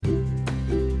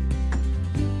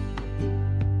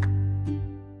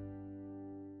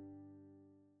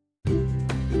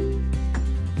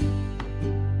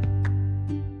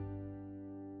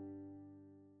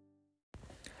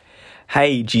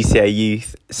Hey GCA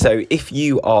youth, so if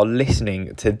you are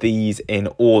listening to these in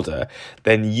order,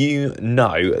 then you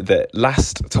know that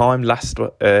last time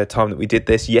that we did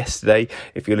this yesterday,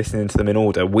 if you're listening to them in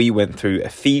order, we went through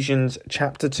Ephesians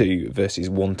chapter 2 verses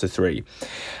 1 to 3,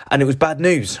 and it was bad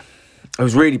news. It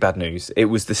was really bad news. It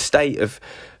was the state of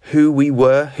who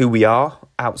we are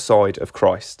outside of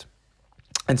Christ.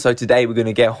 And so today we're going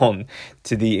to get on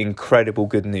to the incredible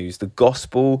good news, the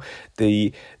gospel,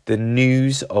 the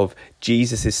news of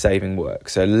Jesus' saving work.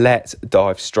 So let's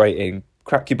dive straight in.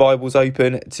 Crack your Bibles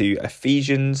open to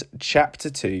Ephesians chapter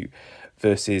 2,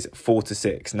 verses 4 to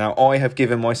 6. Now, I have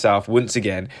given myself, once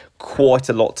again, quite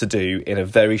a lot to do in a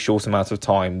very short amount of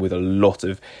time with a lot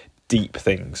of deep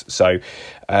things. So,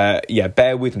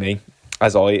 bear with me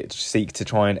as I seek to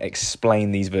try and explain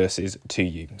these verses to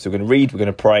you. So we're going to read, we're going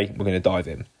to pray, we're going to dive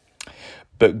in.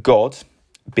 But God,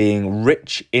 being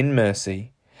rich in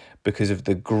mercy, because of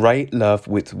the great love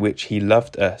with which he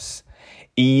loved us,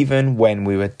 even when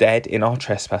we were dead in our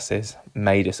trespasses,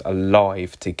 made us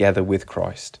alive together with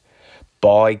Christ.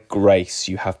 By grace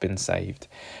you have been saved,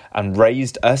 and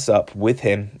raised us up with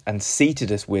him, and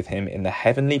seated us with him in the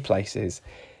heavenly places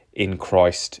in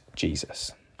Christ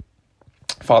Jesus.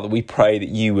 Father, we pray that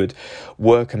you would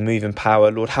work and move in power.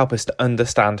 Lord, help us to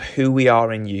understand who we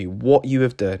are in you, what you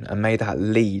have done, and may that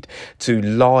lead to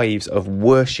lives of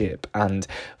worship and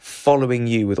following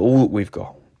you with all that we've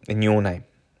got. In your name,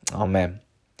 amen.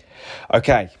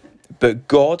 Okay, but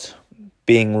God,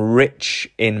 being rich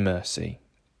in mercy,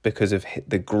 because of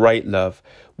the great love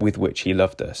with which he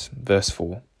loved us. Verse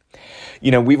 4.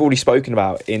 You know, we've already spoken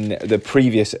about in the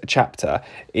previous chapter,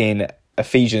 in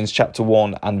Ephesians chapter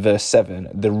 1 and verse 7,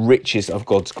 the riches of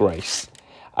God's grace.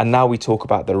 And now we talk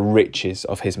about the riches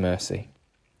of his mercy.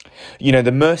 You know,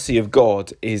 the mercy of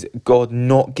God is God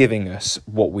not giving us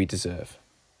what we deserve.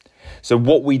 So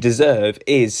what we deserve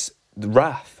is the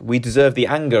wrath. We deserve the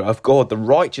anger of God, the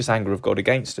righteous anger of God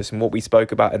against us, and what we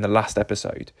spoke about in the last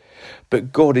episode.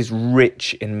 But God is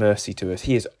rich in mercy to us.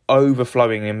 He is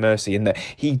overflowing in mercy in that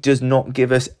he does not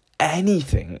give us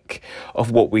anything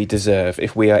of what we deserve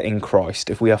if we are in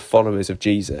Christ, if we are followers of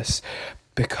Jesus,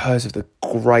 because of the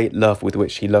great love with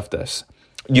which he loved us.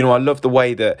 You know, I love the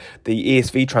way that the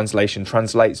ESV translation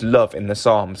translates love in the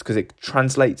Psalms, because it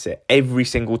translates it every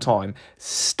single time,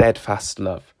 steadfast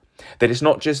love. That it's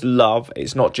not just love,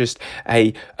 it's not just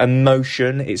a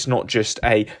emotion, it's not just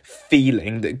a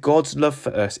feeling, that God's love for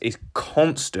us is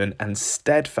constant and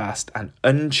steadfast and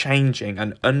unchanging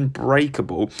and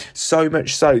unbreakable, so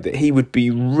much so that he would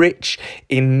be rich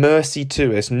in mercy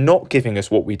to us, not giving us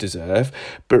what we deserve,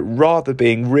 but rather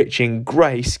being rich in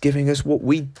grace, giving us what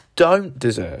we don't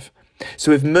deserve.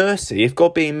 So if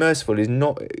God being merciful is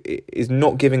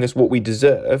not giving us what we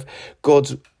deserve,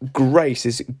 God's grace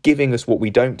is giving us what we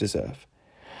don't deserve.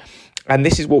 And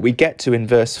this is what we get to in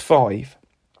verse 5,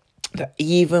 that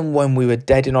even when we were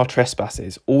dead in our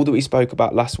trespasses, all that we spoke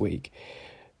about last week,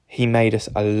 he made us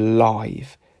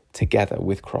alive together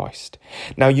with Christ.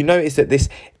 Now you notice that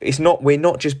we're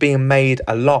not just being made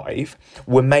alive,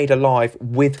 we're made alive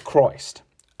with Christ.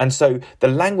 And so the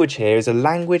language here is a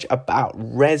language about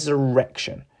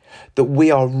resurrection, that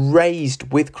we are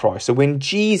raised with Christ. So when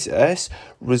Jesus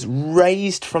was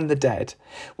raised from the dead,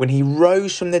 when he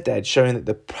rose from the dead, showing that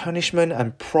the punishment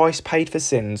and price paid for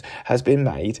sins has been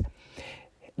made,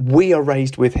 we are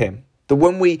raised with him. That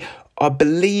when we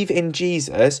believe in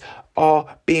Jesus,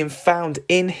 are being found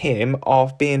in him,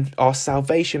 our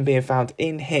salvation being found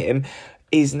in him,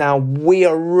 is now we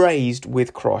are raised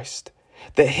with Christ.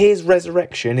 That his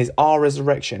resurrection is our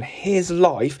resurrection. His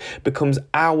life becomes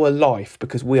our life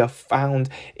because we are found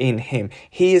in him.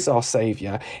 He is our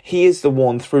saviour. He is the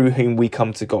one through whom we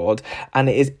come to God. And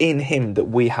it is in him that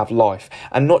we have life.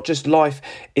 And not just life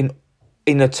in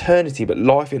eternity, but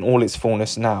life in all its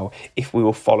fullness now, if we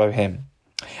will follow him.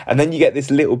 And then you get this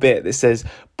little bit that says,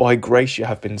 by grace you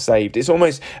have been saved. It's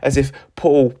almost as if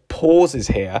Paul pauses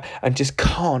here and just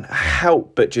can't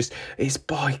help but it's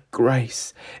by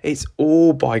grace. It's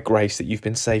all by grace that you've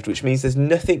been saved, which means there's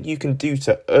nothing you can do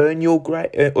to earn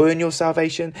your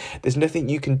salvation. There's nothing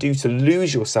you can do to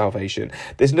lose your salvation.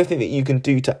 There's nothing that you can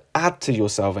do to add to your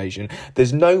salvation.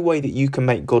 There's no way that you can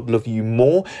make God love you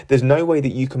more. There's no way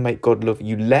that you can make God love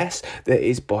you less. That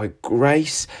is by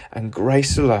grace and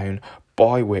grace alone,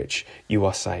 by which you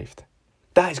are saved.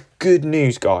 That is good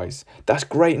news, guys. That's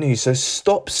great news. So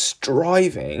stop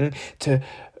striving to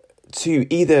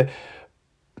either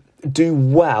do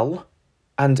well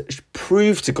and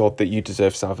prove to God that you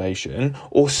deserve salvation,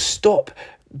 or stop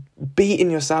beating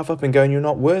yourself up and going, you're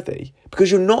not worthy,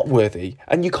 because you're not worthy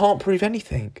and you can't prove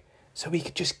anything. so we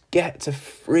could just get to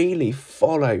freely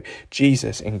follow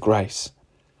Jesus in grace.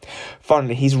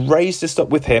 Finally, he's raised us up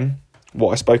with him,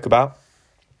 what I spoke about,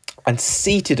 and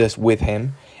seated us with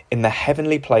him in the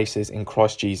heavenly places in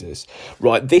Christ Jesus.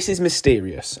 Right, this is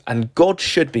mysterious, and God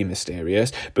should be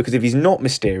mysterious, because if he's not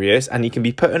mysterious and he can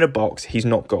be put in a box, he's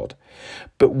not God.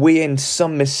 But we, in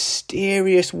some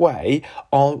mysterious way,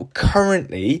 are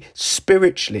currently,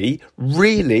 spiritually,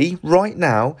 really, right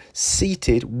now,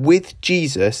 seated with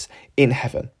Jesus in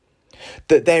heaven.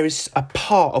 That there is a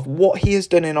part of what he has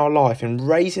done in our life in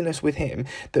raising us with him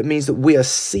that means that we are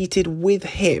seated with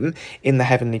him in the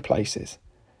heavenly places.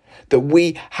 That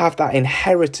we have that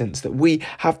inheritance, that we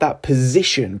have that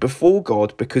position before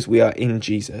God because we are in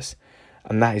Jesus.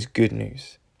 And that is good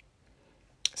news.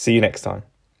 See you next time.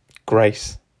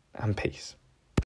 Grace and peace.